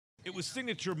It was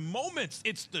signature moments.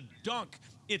 It's the dunk.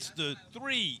 It's the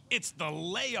three. It's the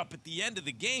layup at the end of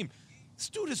the game. This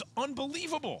dude is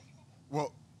unbelievable.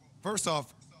 Well, first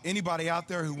off, anybody out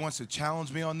there who wants to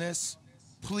challenge me on this,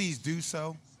 please do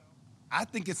so. I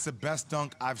think it's the best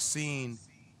dunk I've seen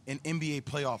in NBA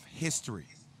playoff history.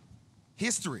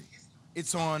 History.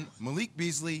 It's on Malik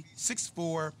Beasley,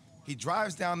 6'4". He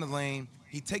drives down the lane.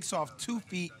 He takes off 2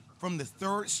 feet from the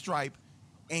third stripe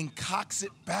and cocks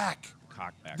it back.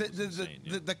 Cockback.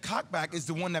 The cockback is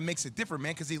the one that makes it different,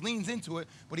 man, because he leans into it,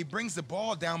 but he brings the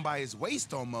ball down by his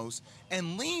waist almost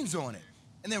and leans on it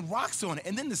and then rocks on it.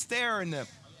 And then the stare and the,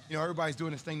 everybody's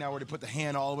doing this thing now where they put the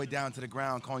hand all the way down to the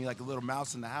ground, calling you like a little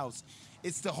mouse in the house.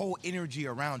 It's the whole energy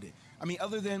around it. I mean,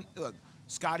 other than, look,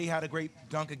 Scottie had a great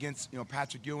dunk against,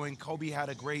 Patrick Ewing. Kobe had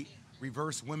a great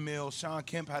reverse windmill. Sean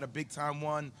Kemp had a big-time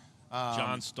one.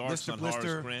 John Starks on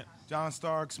Horace Grant. John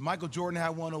Starks. Michael Jordan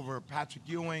had one over Patrick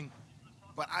Ewing.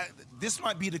 But this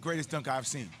might be the greatest dunk I've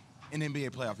seen in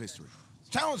NBA playoff history.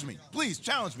 Challenge me. Please,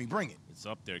 challenge me. Bring it. It's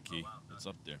up there, Key. It's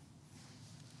up there.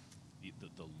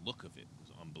 The look of it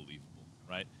was unbelievable,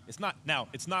 right? It's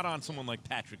not on someone like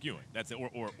Patrick Ewing. That's it,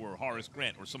 or Horace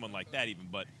Grant or someone like that even,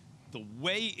 but the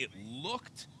way it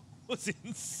looked was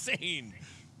insane.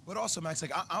 But also, Max,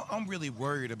 like I'm really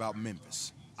worried about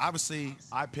Memphis. Obviously,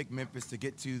 I picked Memphis to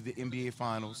get to the NBA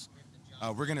Finals.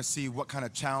 We're going to see what kind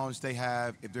of challenge they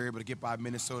have if they're able to get by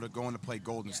Minnesota going to play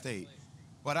Golden State.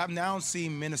 But I've now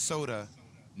seen Minnesota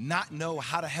not know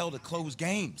how the hell to close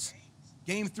games.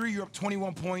 Game 3, you're up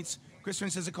 21 points. Chris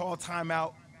Finch has a call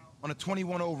timeout on a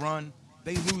 21-0 run.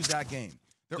 They lose that game.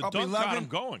 They're up 11. Got them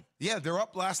going. Yeah, they're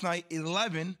up last night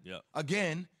 11. Yeah.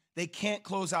 Again, they can't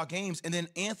close out games. And then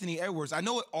Anthony Edwards, I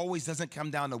know it always doesn't come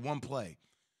down to one play.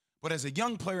 But as a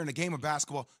young player in the game of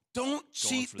basketball, don't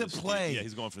cheat the play. Yeah,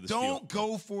 he's going for the steal. Don't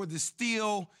go for the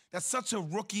steal. That's such a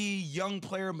rookie, young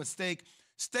player mistake.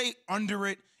 Stay under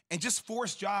it and just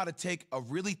force Ja to take a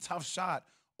really tough shot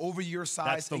over your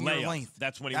size and your length.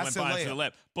 That's when he went by for the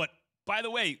layup. But, by the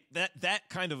way, that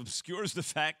kind of obscures the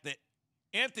fact that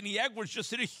Anthony Edwards just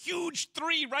hit a huge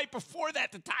three right before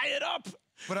that to tie it up.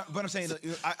 But I'm saying,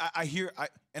 I hear,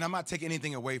 and I'm not taking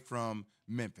anything away from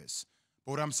Memphis.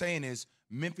 But what I'm saying is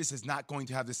Memphis is not going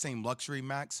to have the same luxury,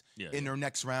 Max, in their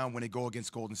next round when they go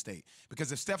against Golden State.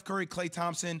 Because if Steph Curry, Klay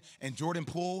Thompson, and Jordan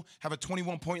Poole have a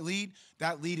 21-point lead,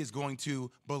 that lead is going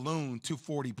to balloon to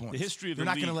 40 points. They're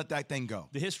not going to let that thing go.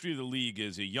 The history of the league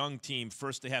is a young team,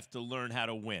 first they have to learn how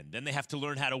to win. Then they have to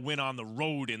learn how to win on the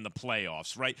road in the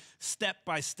playoffs, right? Step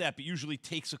by step. It usually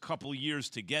takes a couple years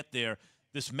to get there.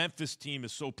 This Memphis team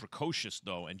is so precocious,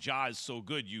 though, and Ja is so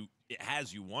good, it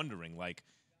has you wondering, like,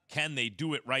 can they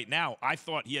do it right now? I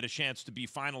thought he had a chance to be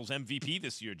finals MVP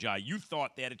this year, Ja. You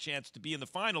thought they had a chance to be in the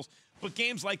finals. But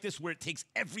games like this where it takes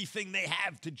everything they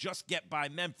have to just get by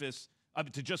Memphis,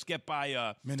 to just get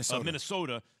by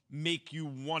Minnesota, make you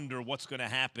wonder what's going to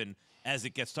happen as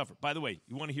it gets tougher. By the way,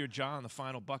 you want to hear Ja on the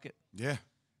final bucket? Yeah.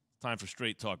 Time for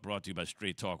Straight Talk, brought to you by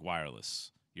Straight Talk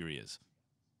Wireless. Here he is.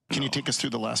 Can you take us through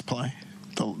the last play?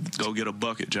 Go get a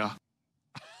bucket, Ja.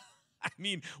 I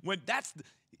mean, when that's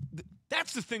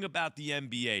the thing about the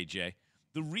NBA, Jay.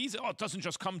 The reason, it doesn't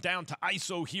just come down to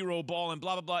ISO, hero ball, and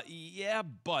blah, blah, blah. Yeah,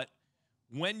 but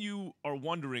when you are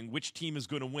wondering which team is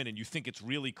going to win and you think it's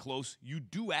really close, you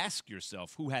do ask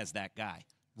yourself, who has that guy?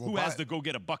 Who has the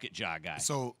go-get-a-bucket Ja guy?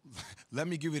 So let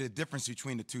me give you the difference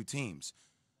between the two teams.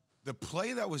 The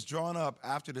play that was drawn up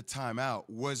after the timeout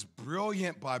was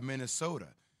brilliant by Minnesota.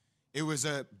 It was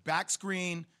a back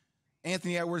screen.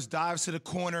 Anthony Edwards dives to the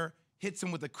corner, hits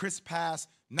him with a crisp pass,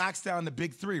 knocks down the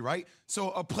big three, right?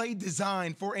 So a play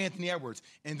designed for Anthony Edwards.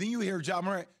 And then you hear Ja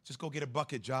Morant, just go get a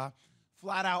bucket, Ja.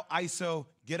 Flat out ISO,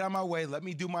 get out of my way, let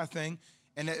me do my thing.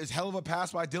 And it's a hell of a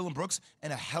pass by Dylan Brooks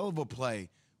and a hell of a play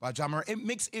by Ja Morant.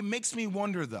 It makes me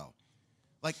wonder, though,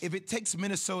 like if it takes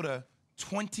Minnesota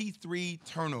 23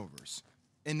 turnovers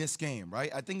in this game,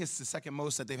 right? I think it's the second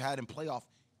most that they've had in playoff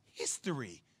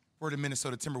history for the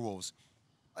Minnesota Timberwolves.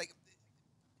 Like,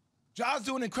 Ja's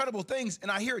doing incredible things, and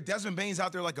I hear Desmond Bane's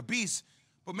out there like a beast,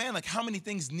 but, man, like, how many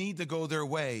things need to go their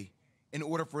way in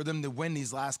order for them to win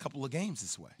these last couple of games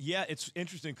this way? Yeah, it's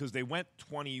interesting because they went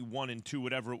 21-2,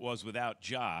 whatever it was, without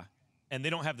Ja, and they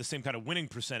don't have the same kind of winning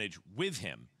percentage with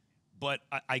him. But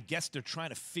I guess they're trying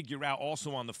to figure out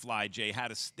also on the fly, Jay, how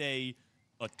to stay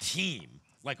a team,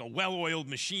 like a well-oiled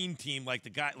machine team, like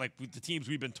the teams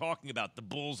we've been talking about,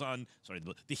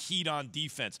 the Heat on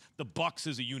defense, the Bucks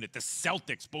as a unit, the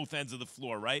Celtics, both ends of the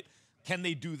floor, right? Can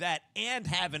they do that and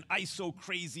have an ISO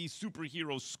crazy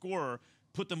superhero scorer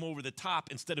put them over the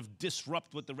top instead of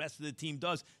disrupt what the rest of the team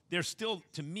does? They're still,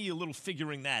 to me, a little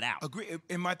figuring that out. Agree.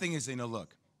 And my thing is,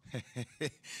 look,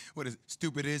 What is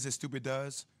stupid is as stupid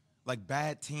does? Like,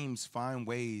 bad teams find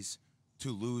ways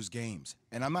to lose games.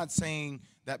 And I'm not saying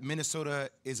that Minnesota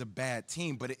is a bad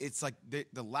team, but it's like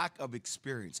the lack of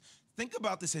experience. Think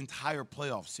about this entire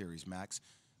playoff series, Max.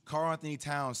 Karl-Anthony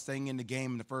Towns staying in the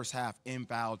game in the first half in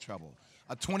foul trouble.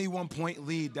 A 21-point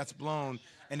lead that's blown,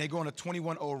 and they go on a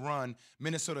 21-0 run.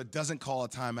 Minnesota doesn't call a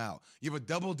timeout. You have a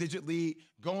double-digit lead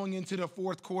going into the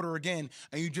fourth quarter again,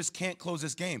 and you just can't close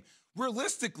this game.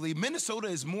 Realistically, Minnesota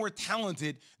is more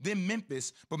talented than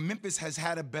Memphis, but Memphis has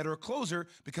had a better closer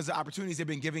because of the opportunities they've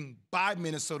been giving by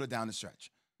Minnesota down the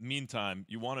stretch. Meantime,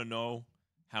 you want to know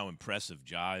how impressive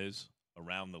Ja is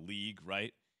around the league,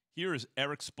 right? Here is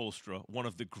Eric Spoelstra, one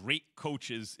of the great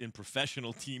coaches in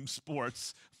professional team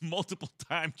sports,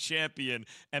 multiple-time champion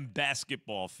and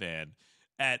basketball fan,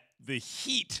 at the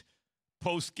Heat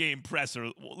post-game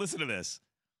presser. Listen to this.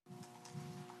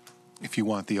 If you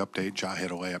want the update, Ja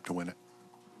hit a layup to win it.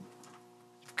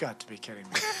 You've got to be kidding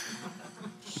me.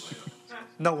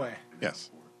 No way. Yes.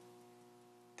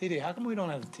 TD, how come we don't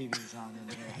have the TVs on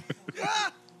in here?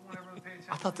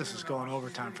 I thought this was going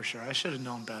overtime for sure. I should have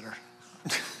known better.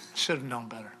 Should have known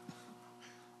better.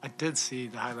 I did see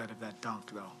the highlight of that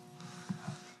dunk, though.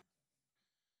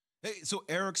 Hey, so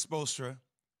Eric Spoelstra,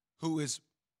 who is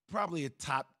probably a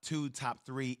top 2, top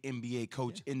 3 NBA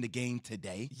coach in the game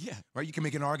today. Yeah. Right? You can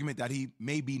make an argument that he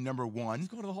may be number 1. He's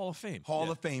going to the Hall of Fame. Hall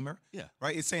of Famer. Yeah.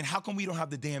 Right? It's saying, how come we don't have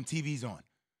the damn TVs on?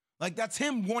 Like, that's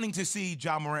him wanting to see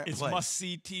Ja Morant play. It's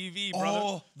must-see TV, brother.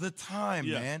 All the time,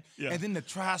 man. Yeah. And then the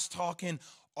trash talking,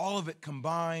 all of it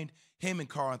combined, him and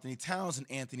Karl-Anthony Towns and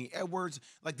Anthony Edwards.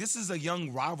 Like, this is a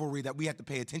young rivalry that we have to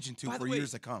pay attention to for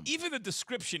years to come. Even the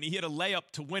description, he hit a layup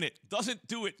to win it, doesn't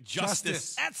do it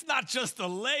justice. That's not just a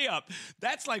layup.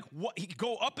 That's like, what he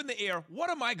go up in the air. What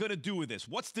am I going to do with this?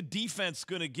 What's the defense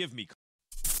going to give me?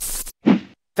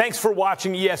 Thanks for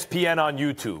watching ESPN on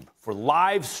YouTube. For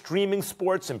live streaming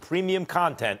sports and premium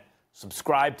content,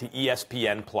 subscribe to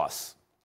ESPN+.